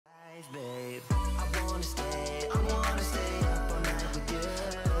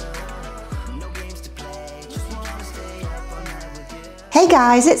Hey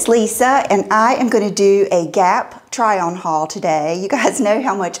guys, it's Lisa and I am going to do a Gap try-on haul today. You guys know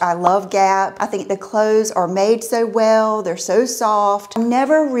how much I love Gap. I think the clothes are made so well, they're so soft. I'm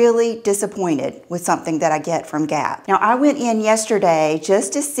never really disappointed with something that I get from Gap. Now I went in yesterday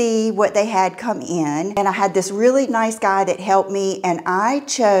just to see what they had come in, and I had this really nice guy that helped me, and I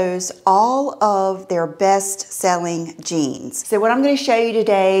chose all of their best selling jeans. So what I'm going to show you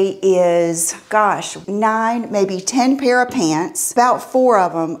today is, gosh, 9, maybe 10 pair of pants. About 4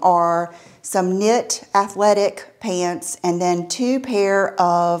 of them are some knit athletic pants, and then 2 pair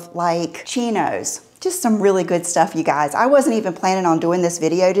of like chinos. Just some really good stuff, you guys. I wasn't even planning on doing this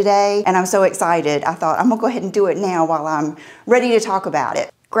video today, and I'm so excited. I thought I'm gonna go ahead and do it now while I'm ready to talk about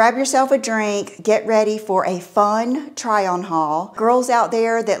it. Grab yourself a drink, get ready for a fun try-on haul. Girls out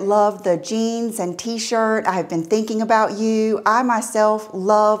there that love the jeans and t-shirt, I have been thinking about you. I myself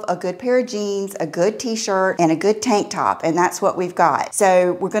love a good pair of jeans, a good t-shirt, and a good tank top, and that's what we've got.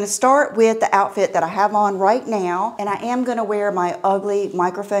 So we're gonna start with the outfit that I have on right now, and I am gonna wear my ugly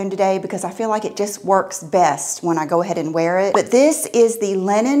microphone today because I feel like it just works best when I go ahead and wear it. But this is the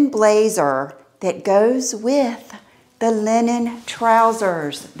linen blazer that goes with the linen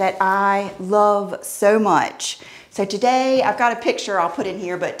trousers that I love so much. So today, I've got a picture I'll put in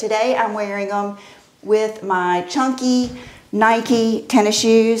here, but today I'm wearing them with my chunky Nike tennis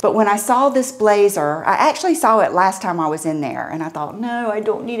shoes. But when I saw this blazer, I actually saw it last time I was in there, and I thought, no, I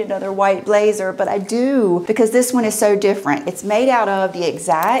don't need another white blazer, but I do, because this one is so different. It's made out of the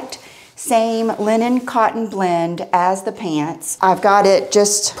exact same linen cotton blend as the pants. I've got it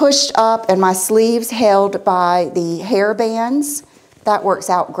just pushed up and my sleeves held by the hair bands. That works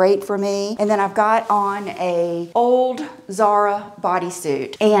out great for me. And then I've got on a old Zara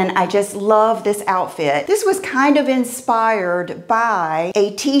bodysuit, and I just love this outfit. This was kind of inspired by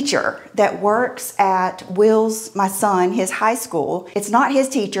a teacher that works at Will's, my son, his high school. It's not his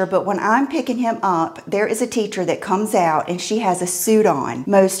teacher, but when I'm picking him up, there is a teacher that comes out and she has a suit on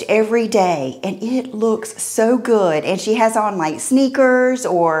most every day, and it looks so good. And she has on like sneakers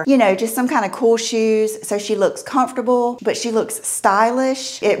or, you know, just some kind of cool shoes. So she looks comfortable, but she looks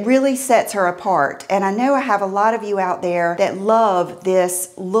stylish. It really sets her apart. And I know I have a lot of you out there that love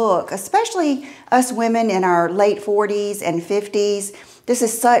this look, especially us women in our late 40s and 50s. This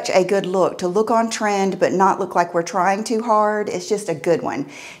is such a good look, to look on trend but not look like we're trying too hard. It's just a good one.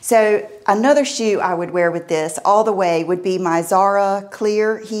 So another shoe I would wear with this all the way would be my Zara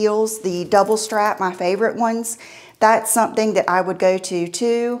clear heels, the double strap, my favorite ones. That's something that I would go to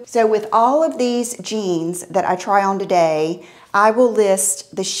too. So with all of these jeans that I try on today, I will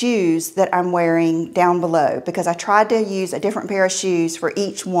list the shoes that I'm wearing down below, because I tried to use a different pair of shoes for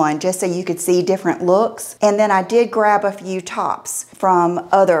each one just so you could see different looks. And then I did grab a few tops from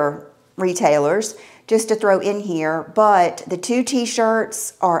other retailers just to throw in here. But the 2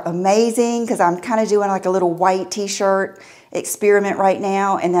 t-shirts are amazing because I'm kind of doing like a little white t-shirt experiment right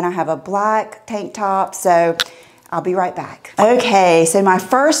now. And then I have a black tank top. So I'll be right back. Okay, so my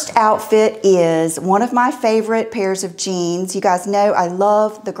first outfit is one of my favorite pairs of jeans. You guys know I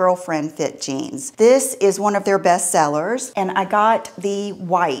love the girlfriend fit jeans. This is one of their best sellers, and I got the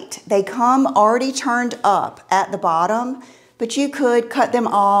white. They come already turned up at the bottom, but you could cut them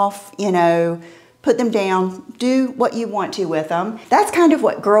off, you know, put them down, do what you want to with them. That's kind of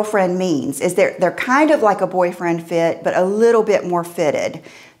what girlfriend means, is they're kind of like a boyfriend fit, but a little bit more fitted.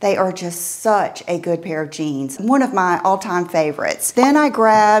 They are just such a good pair of jeans. One of my all-time favorites. Then I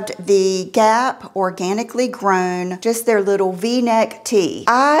grabbed the Gap Organically Grown, just their little V-neck tee.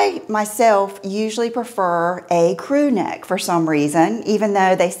 I myself usually prefer a crew neck for some reason, even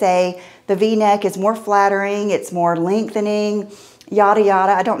though they say the V-neck is more flattering, it's more lengthening, yada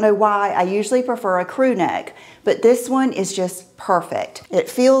yada. I don't know why. I usually prefer a crew neck, but this one is just perfect. It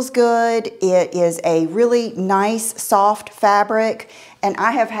feels good. It is a really nice, soft fabric. And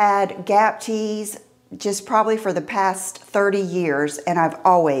I have had Gap tees just probably for the past 30 years, and I've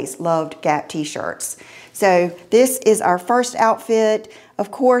always loved Gap t-shirts. So this is our first outfit.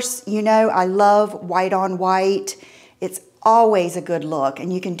 Of course, you know I love white on white. It's always a good look,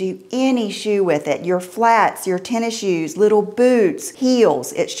 and you can do any shoe with it. Your flats, your tennis shoes, little boots,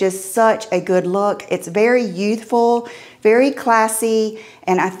 heels. It's just such a good look. It's very youthful, very classy,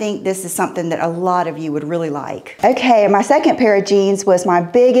 and I think this is something that a lot of you would really like. Okay, my second pair of jeans was my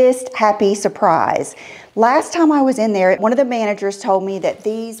biggest happy surprise. Last time I was in there, one of the managers told me that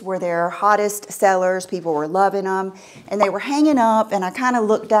these were their hottest sellers. People were loving them, and they were hanging up, and I kind of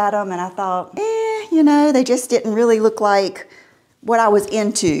looked at them and I thought, you know, they just didn't really look like what I was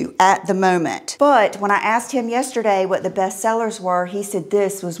into at the moment. But when I asked him yesterday what the best sellers were, he said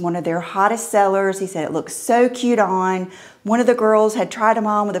this was one of their hottest sellers. He said it looked so cute on. One of the girls had tried them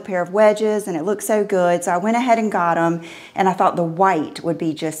on with a pair of wedges and it looked so good. So I went ahead and got them, and I thought the white would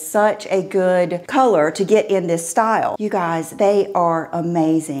be just such a good color to get in this style. You guys, they are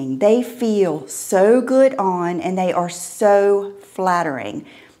amazing. They feel so good on and they are so flattering.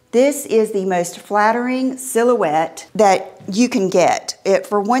 This is the most flattering silhouette that you can get.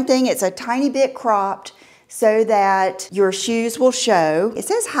 For one thing, it's a tiny bit cropped so that your shoes will show. It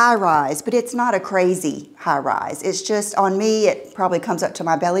says high rise, but it's not a crazy high rise. It's just, on me, it probably comes up to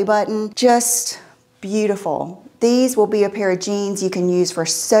my belly button. Just beautiful. These will be a pair of jeans you can use for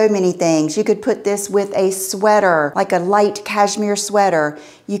so many things. You could put this with a sweater, like a light cashmere sweater.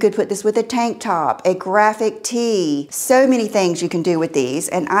 You could put this with a tank top, a graphic tee. So many things you can do with these.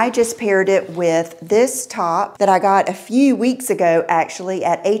 And I just paired it with this top that I got a few weeks ago, actually,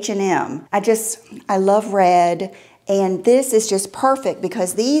 at H&M. I love red. And this is just perfect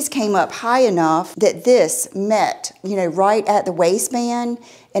because these came up high enough that this met, you know, right at the waistband,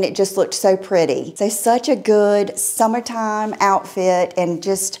 and it just looked so pretty. So such a good summertime outfit, and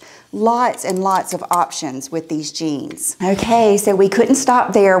just lots and lots of options with these jeans. Okay, so we couldn't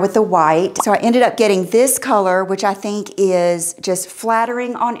stop there with the white. So I ended up getting this color, which I think is just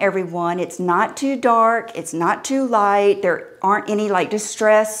flattering on everyone. It's not too dark, it's not too light. There aren't any like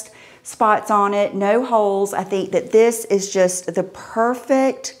distressed spots on it, no holes. I think that this is just the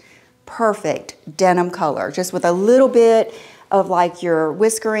perfect denim color, just with a little bit of like your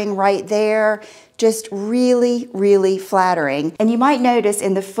whiskering right there. Just really flattering. And you might notice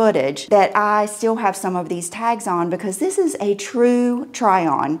in the footage that I still have some of these tags on because this is a true try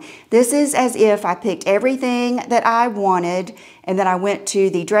on. This is as if I picked everything that I wanted and then I went to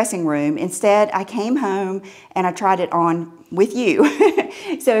the dressing room. Instead, I came home and I tried it on with you.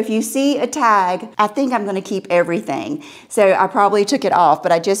 So if you see a tag, I think I'm gonna keep everything. So I probably took it off,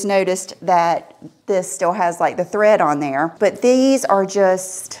 but I just noticed that this still has like the thread on there. But these are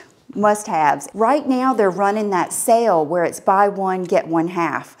just must-haves. Right now they're running that sale where it's buy one, get one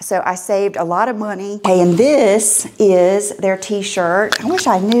half. So I saved a lot of money. Okay, and this is their t-shirt. I wish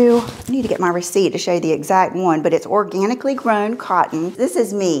I knew. I need to get my receipt to show you the exact one, but it's organically grown cotton. This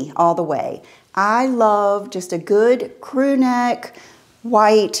is me all the way. I love just a good crew neck,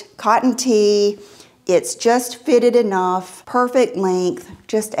 white cotton tee. It's just fitted enough, perfect length,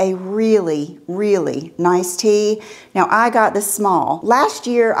 just a really nice tee. Now I got the small. Last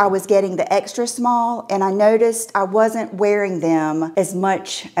year I was getting the extra small and I noticed I wasn't wearing them as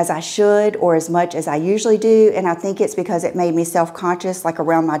much as I should or as much as I usually do, and I think it's because it made me self-conscious, like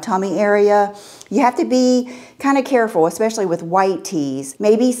around my tummy area. You have to be kind of careful, especially with white tees.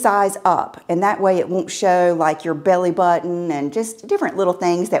 Maybe size up, and that way it won't show like your belly button and just different little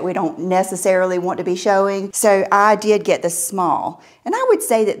things that we don't necessarily want to be showing. So I did get the small, and I would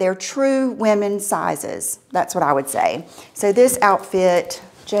say that they're true women's sizes. That's what I would say. So this outfit,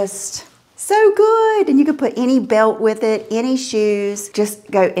 just so good, and you can put any belt with it, any shoes, just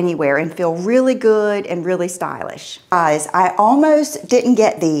go anywhere and feel really good and really stylish. Guys, I almost didn't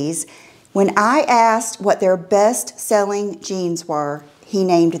get these. When I asked what their best-selling jeans were, he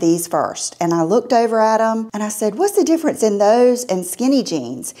named these first. And I looked over at them and I said, what's the difference in those and skinny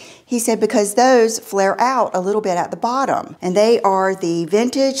jeans? He said, because those flare out a little bit at the bottom. And they are the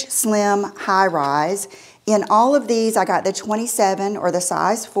vintage slim high rise. In all of these, I got the 27 or the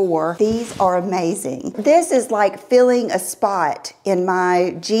size 4. These are amazing. This is like filling a spot in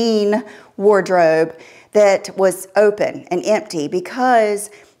my jean wardrobe that was open and empty because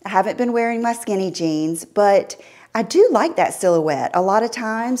I haven't been wearing my skinny jeans, but I do like that silhouette a lot of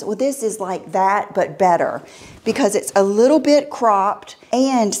times. Well, this is like that, but better because it's a little bit cropped,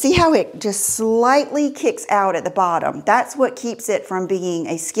 and see how it just slightly kicks out at the bottom. That's what keeps it from being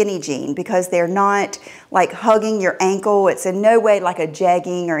a skinny jean, because they're not like hugging your ankle. It's in no way like a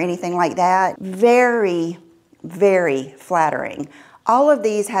jegging or anything like that. Very flattering. All of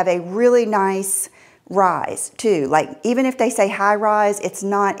these have a really nice rise too. Like even if they say high rise, it's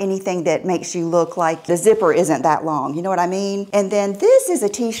not anything that makes you look like the zipper isn't that long. You know what I mean? And then this is a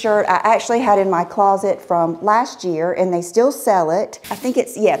t-shirt I actually had in my closet from last year, and they still sell it. I think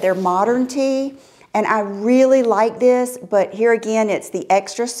it's, yeah, their modern tee. And I really like this, but here again, it's the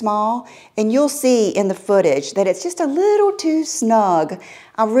extra small. And you'll see in the footage that it's just a little too snug.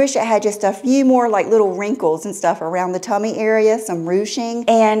 I wish it had just a few more like little wrinkles and stuff around the tummy area, some ruching.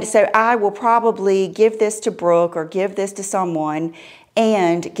 And so I will probably give this to Brooke or give this to someone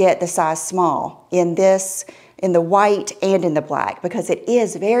and get the size small in this. in the white and in the black because it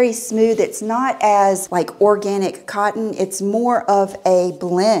is very smooth. It's not as like organic cotton. It's more of a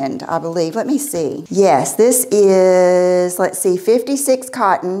blend, I believe. Let me see. Yes, this is, let's see, 56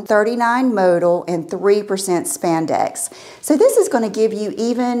 cotton, 39 modal, and 3% spandex. So this is going to give you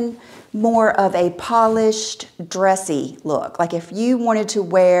even more of a polished, dressy look. Like if you wanted to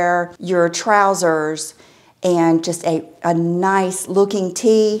wear your trousers and just a nice looking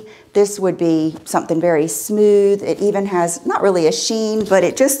tee, this would be something very smooth. It even has not really a sheen, but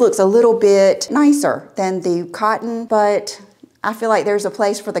it just looks a little bit nicer than the cotton, but I feel like there's a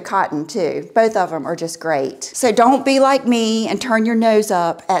place for the cotton too. Both of them are just great. So don't be like me and turn your nose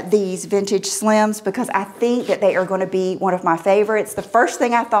up at these vintage slims because I think that they are going to be one of my favorites. The first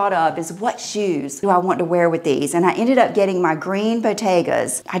thing I thought of is what shoes do I want to wear with these? And I ended up getting my green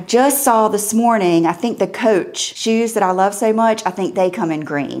Bottegas. I just saw this morning, I think the Coach shoes that I love so much, I think they come in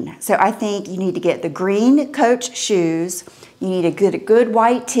green. So I think you need to get the green Coach shoes. You need a good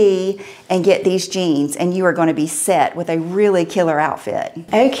white tee and get these jeans and you are going to be set with a really killer outfit.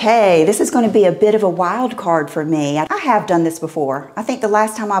 Okay, this is going to be a bit of a wild card for me. I have done this before. I think the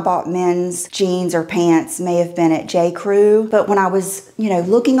last time I bought men's jeans or pants may have been at J. Crew, but when I was,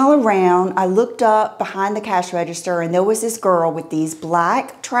 looking all around, I looked up behind the cash register and there was this girl with these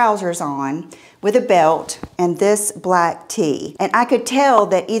black trousers on with a belt and this black tee. And I could tell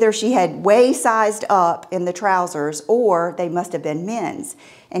that either she had way sized up in the trousers or they must have been men's.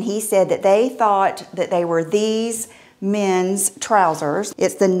 And he said that they thought that they were these men's trousers.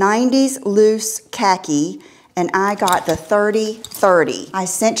 It's the 90s loose khaki and I got the 30-30. I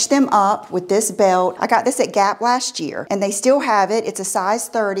cinched them up with this belt. I got this at Gap last year and they still have it. It's a size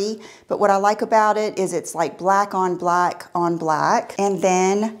 30, but what I like about it is it's like black on black on black. And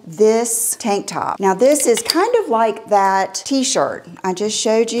then this tank top. Now this is kind of like that t-shirt I just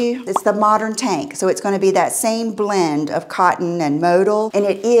showed you. It's the modern tank. So it's gonna be that same blend of cotton and modal, and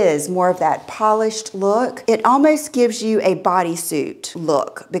it is more of that polished look. It almost gives you a bodysuit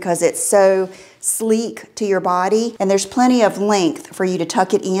look because it's so sleek to your body and there's plenty of length for you to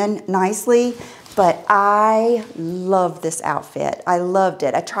tuck it in nicely. But I love this outfit. I loved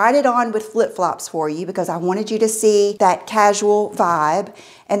it. I tried it on with flip-flops for you because I wanted you to see that casual vibe.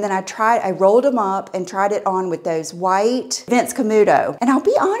 And then I rolled them up and tried it on with those white Vince Camuto. And I'll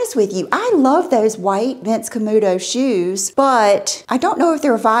be honest with you, I love those white Vince Camuto shoes, but I don't know if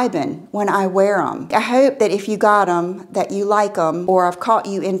they're vibing when I wear them. I hope that if you got them, that you like them, or I've caught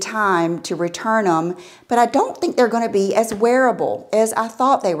you in time to return them, but I don't think they're gonna be as wearable as I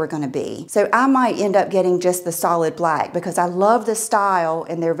thought they were gonna be. So I might end up getting just the solid black because I love the style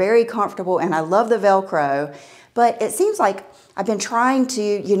and they're very comfortable and I love the Velcro, but it seems like I've been trying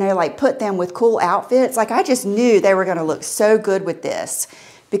to, like put them with cool outfits. Like I just knew they were gonna look so good with this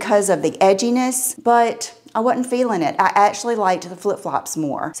because of the edginess, but I wasn't feeling it. I actually liked the flip-flops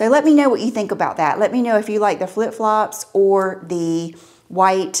more. So let me know what you think about that. Let me know if you like the flip-flops or the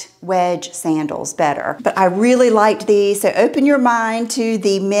white wedge sandals better. But I really liked these, so open your mind to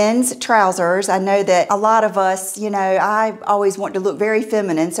the men's trousers. I know that a lot of us, I always want to look very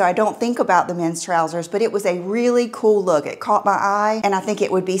feminine, so I don't think about the men's trousers, but it was a really cool look. It caught my eye, and I think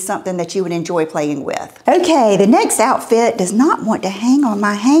it would be something that you would enjoy playing with. Okay, the next outfit does not want to hang on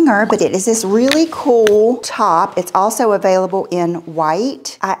my hanger, but it is this really cool top. It's also available in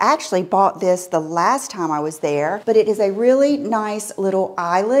white. I actually bought this the last time I was there, but it is a really nice little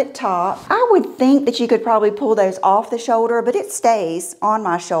eyelet top. I would think that you could probably pull those off the shoulder, but it stays on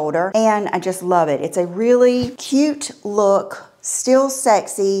my shoulder and I just love it. It's a really cute look, still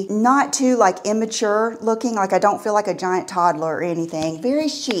sexy, not too like immature looking, like I don't feel like a giant toddler or anything. Very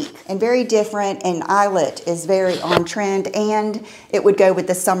chic and very different, and eyelet is very on trend and it would go with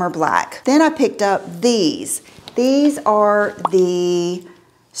the summer black. Then I picked up these. These are the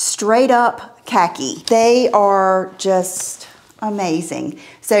straight up khaki. They are just amazing.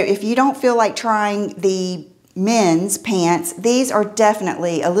 So if you don't feel like trying the men's pants, these are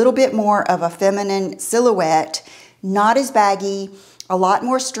definitely a little bit more of a feminine silhouette, not as baggy, a lot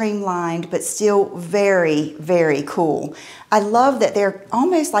more streamlined, but still very, very cool. I love that they're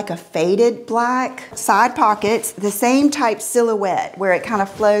almost like a faded black. Side pockets, the same type silhouette where it kind of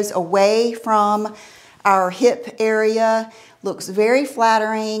flows away from our hip area, looks very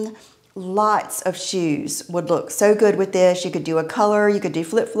flattering. lots of shoes would look so good with this. You could do a color, you could do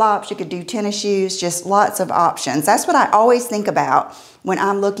flip-flops, you could do tennis shoes, just lots of options. That's what I always think about when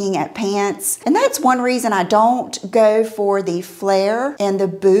I'm looking at pants. And that's one reason I don't go for the flare and the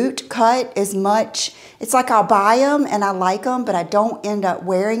boot cut as much. It's like I'll buy them and I like them, but I don't end up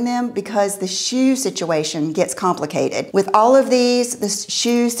wearing them because the shoe situation gets complicated. With all of these, the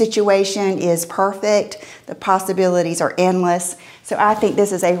shoe situation is perfect. The possibilities are endless. So I think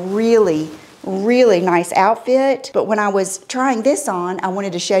this is a really nice outfit. But when I was trying this on, I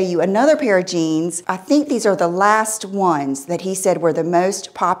wanted to show you another pair of jeans. I think these are the last ones that he said were the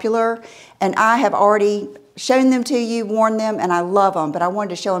most popular. And I have already shown them to you, worn them, and I love them, but I wanted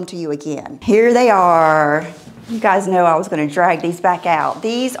to show them to you again. Here they are. You guys know I was gonna drag these back out.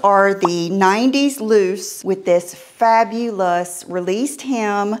 These are the 90s loose with this fabulous released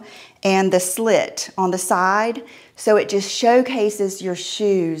hem and the slit on the side. So it just showcases your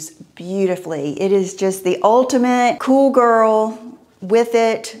shoes beautifully. It is just the ultimate cool girl with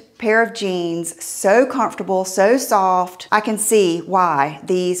it pair of jeans. So comfortable, so soft. I can see why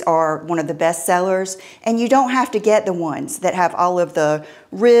these are one of the best sellers. And you don't have to get the ones that have all of the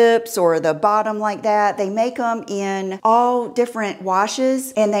rips or the bottom like that. They make them in all different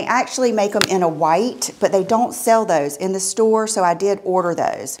washes, and they actually make them in a white, but they don't sell those in the store, so I did order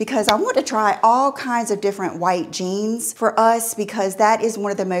those because I want to try all kinds of different white jeans for us because that is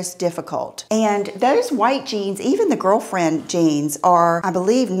one of the most difficult. And those white jeans, even the girlfriend jeans, are, I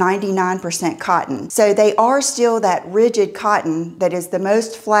believe, 99% cotton. So they are still that rigid cotton that is the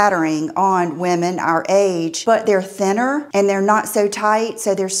most flattering on women our age, but they're thinner and they're not so tight.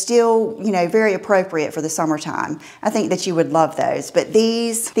 So they're still, you know, very appropriate for the summertime. I think that you would love those. But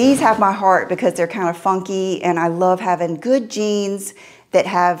these have my heart because they're kind of funky, and I love having good jeans that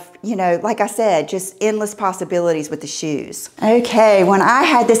have, you know, like I said, just endless possibilities with the shoes. Okay, when I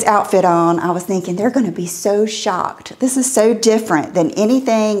had this outfit on, I was thinking they're gonna be so shocked. This is so different than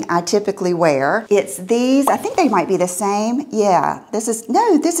anything I typically wear. It's these, I think they might be the same. Yeah, this is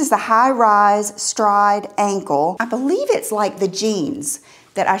the high-rise stride ankle. I believe it's like the jeans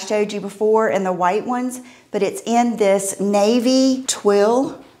that I showed you before in the white ones, but it's in this navy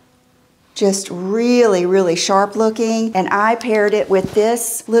twill. Just really sharp looking. And I paired it with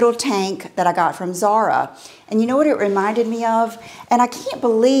this little tank that I got from Zara. And you know what it reminded me of? And I can't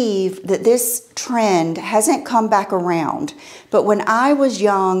believe that this trend hasn't come back around. But when I was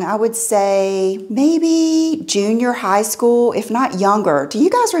young, I would say maybe junior high school, if not younger. Do you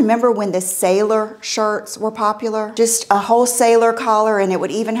guys remember when the sailor shirts were popular? Just a whole sailor collar, and it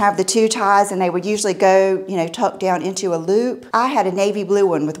would even have the two ties, and they would usually go, you know, tucked down into a loop. I had a navy blue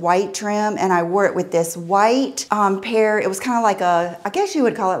one with white trim, and I wore it with this white pair. It was kind of like a, I guess you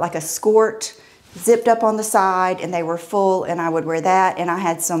would call it like a skirt, zipped up on the side, and they were full, and I would wear that. And I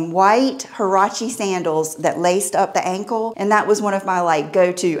had some white Huarache sandals that laced up the ankle, and that was one of my like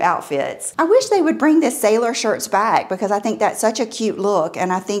go-to outfits. I wish they would bring this sailor shirts back because I think that's such a cute look,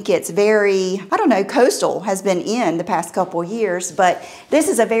 and I think it's very, I don't know, coastal has been in the past couple years, but this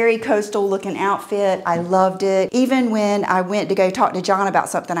is a very coastal looking outfit. I loved it. Even when I went to go talk to John about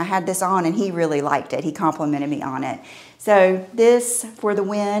something, I had this on and he really liked it. He complimented me on it. So this for the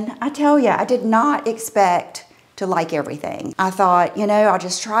win. I tell you, I did not expect to like everything. I thought, you know, I'll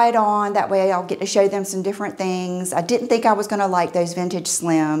just try it on. That way I'll get to show them some different things. I didn't think I was gonna like those vintage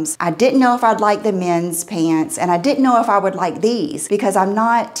slims. I didn't know if I'd like the men's pants, and I didn't know if I would like these because I'm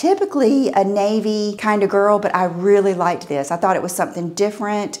not typically a navy kind of girl, but I really liked this. I thought it was something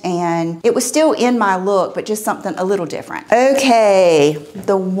different, and it was still in my look, but just something a little different. Okay,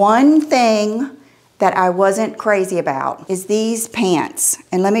 the one thing that I wasn't crazy about is these pants.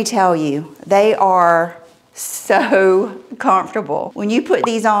 And let me tell you, they are so comfortable. When you put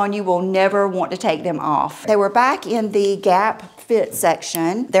these on, you will never want to take them off. They were back in the Gap fit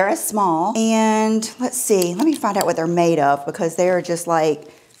section. They're a small, and let's see, let me find out what they're made of because they're just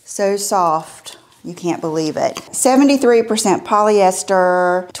like so soft. You can't believe it. 73%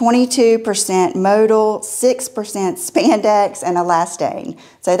 polyester, 22% modal, 6% spandex, and elastane.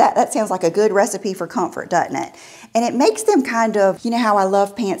 So that sounds like a good recipe for comfort, doesn't it? And it makes them kind of, you know how I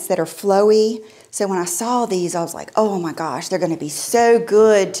love pants that are flowy? So when I saw these, I was like, oh my gosh, they're gonna be so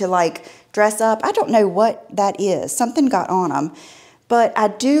good to like dress up. I don't know what that is. Something got on them, but I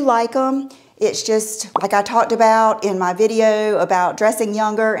do like them. It's just like I talked about in my video about dressing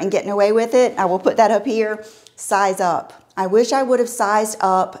younger and getting away with it. I will put that up here. Size up. I wish I would have sized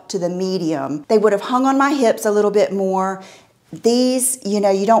up to the medium. They would have hung on my hips a little bit more. These, you know,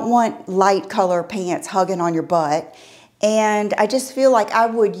 you don't want light color pants hugging on your butt. And I just feel like I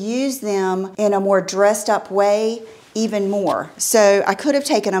would use them in a more dressed up way even more. So I could have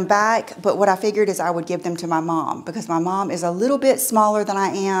taken them back, but what I figured is I would give them to my mom because my mom is a little bit smaller than I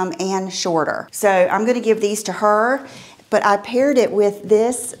am and shorter. So I'm gonna give these to her, but I paired it with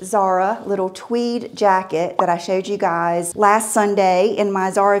this Zara little tweed jacket that I showed you guys last Sunday in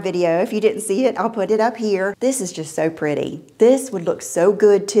my Zara video. If you didn't see it, I'll put it up here. This is just so pretty. This would look so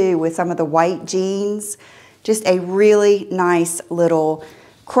good too with some of the white jeans. Just a really nice little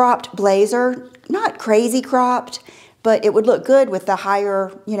cropped blazer, not crazy cropped, but it would look good with the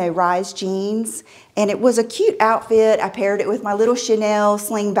higher, you know, rise jeans. And it was a cute outfit. I paired it with my little Chanel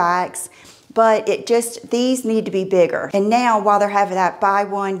slingbacks, but these need to be bigger. And now while they're having that buy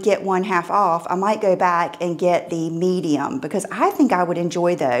one, get one half off, I might go back and get the medium because I think I would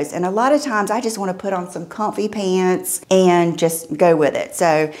enjoy those. And a lot of times I just want to put on some comfy pants and just go with it.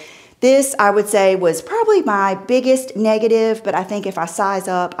 So this, I would say, was probably my biggest negative, but I think if I size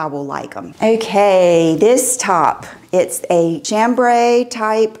up, I will like them. Okay, this top, it's a chambray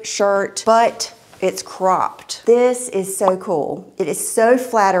type shirt, but it's cropped. This is so cool. It is so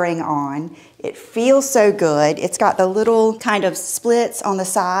flattering on. It feels so good. It's got the little kind of splits on the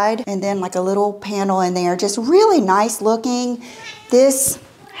side and then like a little panel in there. Just really nice looking. This,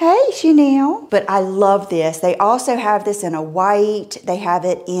 hey Chanel. But I love this. They also have this in a white. They have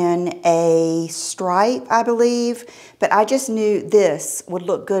it in a stripe, I believe. But I just knew this would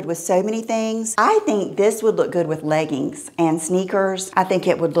look good with so many things. I think this would look good with leggings and sneakers. I think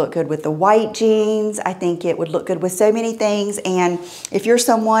it would look good with the white jeans. I think it would look good with so many things. And if you're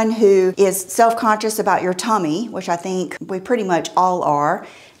someone who is self-conscious about your tummy, which I think we pretty much all are,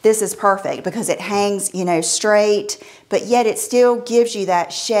 this is perfect because it hangs, you know, straight, but yet it still gives you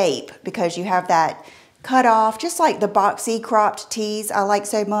that shape because you have that cut off, just like the boxy cropped tees I like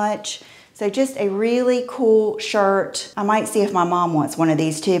so much. So just a really cool shirt. I might see if my mom wants one of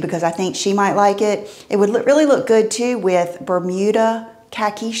these too because I think she might like it. It would really look good too with Bermuda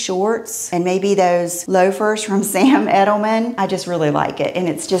khaki shorts and maybe those loafers from Sam Edelman. I just really like it and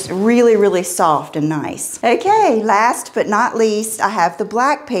it's just really, really soft and nice. Okay, last but not least, I have the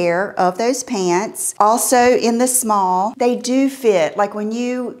black pair of those pants, also in the small. They do fit. Like when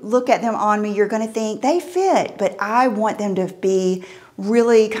you look at them on me, you're gonna think they fit, but I want them to be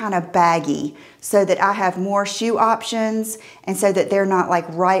really kind of baggy so that I have more shoe options and so that they're not like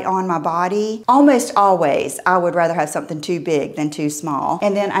right on my body. Almost always, I would rather have something too big than too small.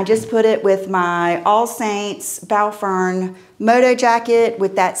 And then I just put it with my All Saints Balfern moto jacket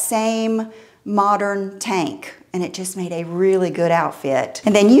with that same modern tank. And it just made a really good outfit.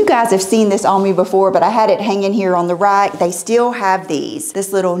 And then you guys have seen this on me before, but I had it hanging here on the rack. They still have these.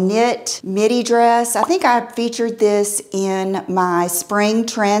 This little knit midi dress. I think I featured this in my spring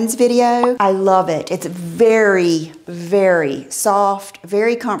trends video. I love it. It's very, very soft,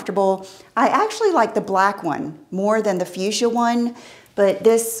 very comfortable. I actually like the black one more than the fuchsia one, but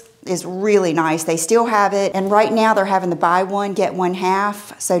this is really nice. They still have it, and right now they're having the buy one, get one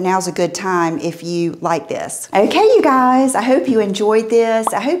half, so now's a good time if you like this. Okay, you guys, I hope you enjoyed this.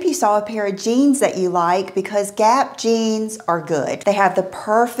 I hope you saw a pair of jeans that you like because Gap jeans are good. They have the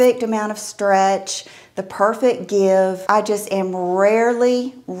perfect amount of stretch, the perfect give. I just am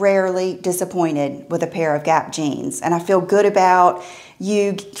rarely disappointed with a pair of Gap jeans, and I feel good about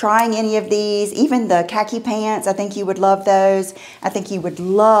you trying any of these, even the khaki pants. I think you would love those. I think you would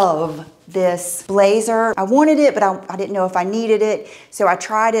love this blazer. I wanted it, but I didn't know if I needed it, so I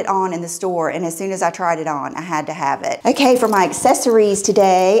tried it on in the store, and as soon as I tried it on, I had to have it. Okay, for my accessories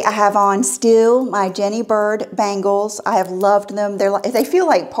today, I have on still my Jenny Bird bangles. I have loved them. They feel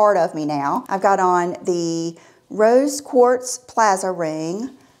like part of me now. I've got on the rose quartz plaza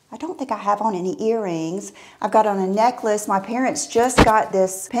ring. I don't think I have on any earrings. I've got on a necklace. My parents just got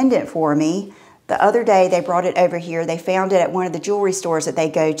this pendant for me. The other day they brought it over here. They found it at one of the jewelry stores that they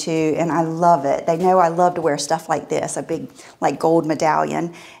go to, and I love it. They know I love to wear stuff like this, a big like gold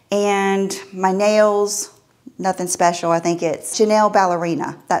medallion. And my nails, nothing special. I think it's Chanel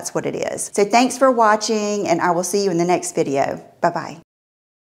Ballerina. That's what it is. So thanks for watching, and I will see you in the next video. Bye-bye.